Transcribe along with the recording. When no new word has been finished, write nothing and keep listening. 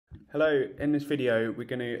Hello, in this video we're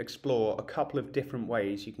going to explore a couple of different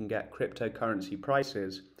ways you can get cryptocurrency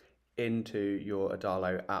prices into your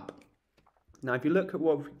Adalo app. Now if you look at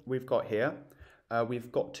what we've got here, we've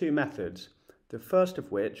got two methods. The first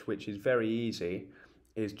of which is very easy,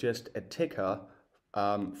 is just a ticker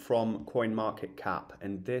from Coinmarketcap,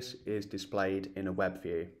 and this is displayed in a web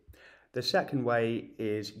view. The second way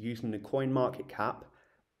is using the Coinmarketcap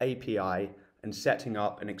API and setting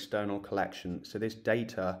up an external collection. So this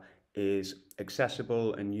data is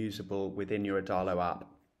accessible and usable within your Adalo app.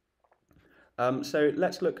 So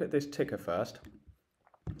let's look at this ticker first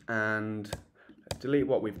and delete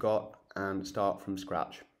what we've got and start from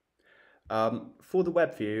scratch. For the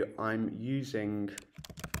web view, I'm using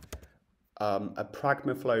a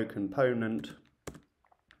PragmaFlow component.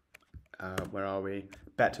 Where are we?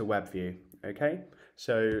 Better web view. Okay,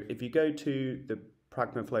 so if you go to the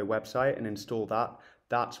PragmaFlow website and install that,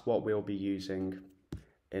 that's what we'll be using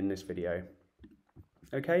in this video.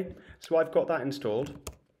 Okay, so I've got that installed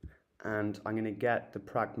and I'm going to get the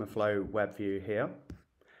PragmaFlow web view here.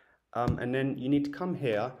 And then you need to come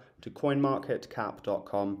here to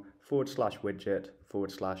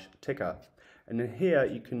coinmarketcap.com/widget/ticker. And then here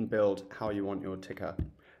you can build how you want your ticker.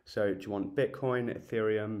 So do you want Bitcoin,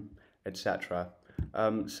 Ethereum, etc.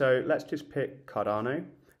 So let's just pick Cardano,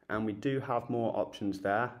 and we do have more options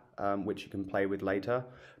there, which you can play with later.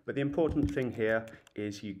 But the important thing here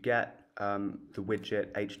is you get the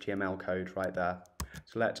widget HTML code right there.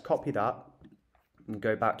 So let's copy that and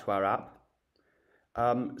go back to our app.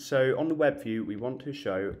 So on the web view, we want to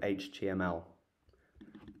show HTML,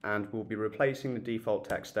 and we'll be replacing the default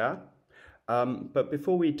text there. But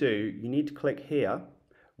before we do, you need to click here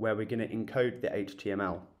where we're going to encode the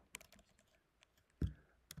HTML.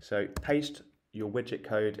 So paste your widget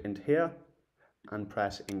code into here and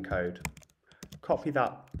press encode. Copy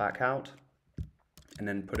that back out and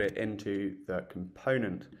then put it into the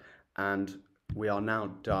component, and we are now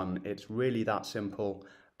done. It's really that simple,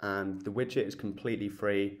 and the widget is completely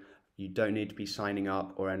free. You don't need to be signing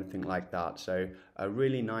up or anything like that. So a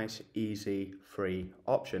really nice, easy, free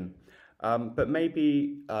option. But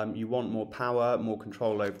maybe you want more power, more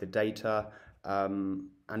control over the data, and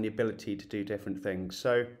the ability to do different things.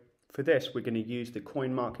 So for this, we're going to use the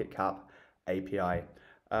Coinmarketcap API.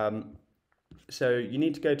 So you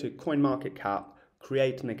need to go to Coinmarketcap,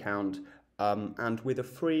 create an account, and with a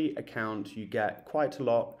free account, you get quite a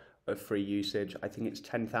lot of free usage. I think it's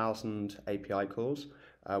 10,000 API calls,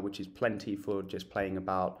 which is plenty for just playing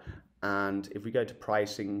about. And if we go to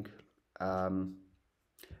pricing,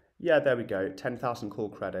 yeah, there we go, 10,000 call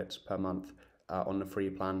credits per month on the free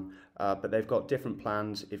plan. But they've got different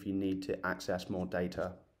plans if you need to access more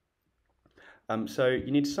data. So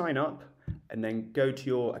you need to sign up and then go to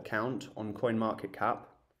your account on CoinMarketCap,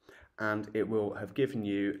 and it will have given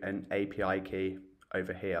you an API key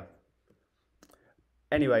over here.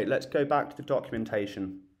 Anyway, let's go back to the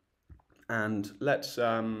documentation and let's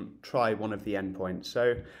try one of the endpoints.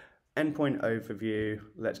 So endpoint overview,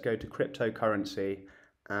 let's go to cryptocurrency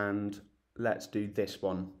and let's do this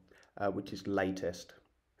one, which is latest.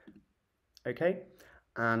 Okay,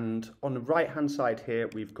 and on the right hand side here,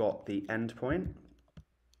 we've got the endpoint.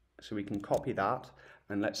 So we can copy that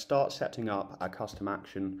and let's start setting up our custom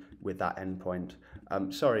action with that endpoint.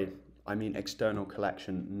 Sorry, I mean external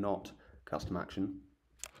collection, not custom action.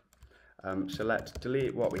 So let's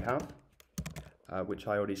delete what we have, which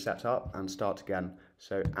I already set up, and start again.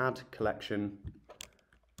 So add collection,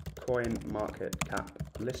 CoinMarketCap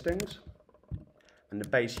listings, and the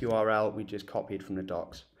base URL we just copied from the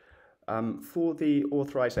docs. For the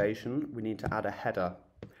authorization, we need to add a header.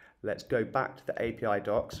 Let's go back to the API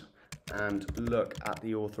docs and look at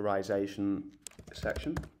the authorization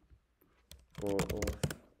section.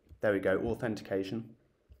 There we go, authentication.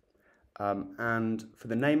 And for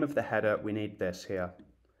the name of the header, we need this here.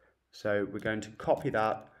 So we're going to copy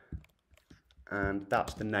that, and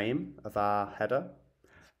that's the name of our header.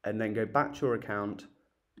 And then go back to your account,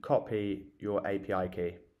 copy your API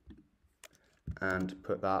key, and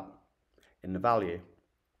put that in the value.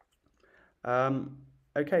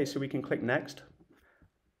 Okay, so we can click next.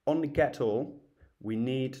 On the get all, we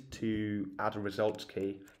need to add a results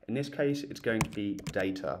key. In this case, it's going to be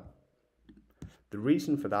data. The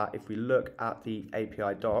reason for that, if we look at the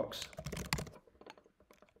API docs,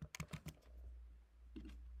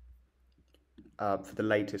 for the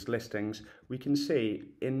latest listings, we can see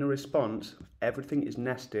in the response, everything is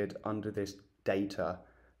nested under this data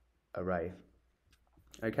array.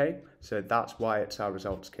 Okay, so that's why it's our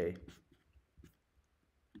results key.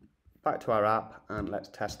 Back to our app and let's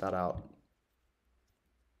test that out.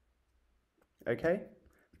 Okay,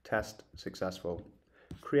 test successful.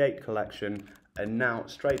 create collection, and now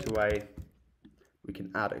straight away we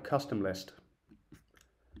can add a custom list,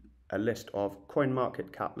 a list of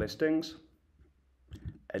Coinmarketcap listings,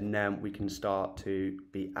 and then we can start to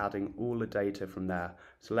be adding all the data from there.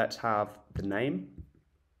 So let's have the name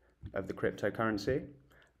of the cryptocurrency,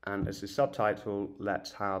 and as a subtitle,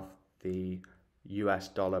 let's have the US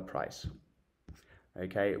dollar price.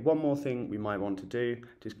 Okay, one more thing we might want to do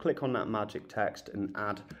is click on that magic text and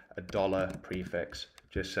add a dollar prefix,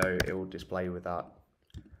 just so it will display with that.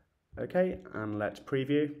 Okay, and let's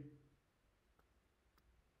preview.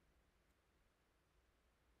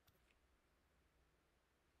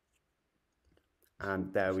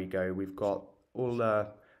 And there we go, we've got all the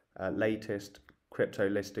latest crypto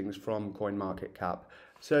listings from CoinMarketCap.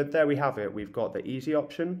 So there we have it, we've got the easy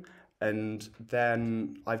option, and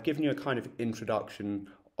then I've given you a kind of introduction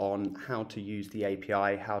on how to use the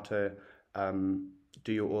API, how to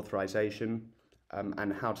do your authorization,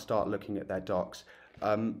 and how to start looking at their docs.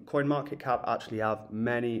 CoinMarketCap actually have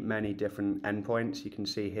many different endpoints you can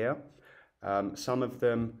see here. Some of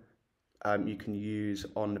them you can use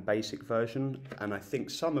on the basic version, and I think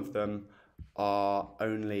some of them are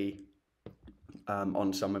only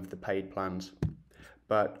on some of the paid plans.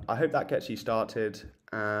 But I hope that gets you started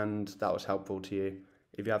and that was helpful to you.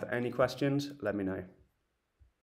 If you have any questions, let me know.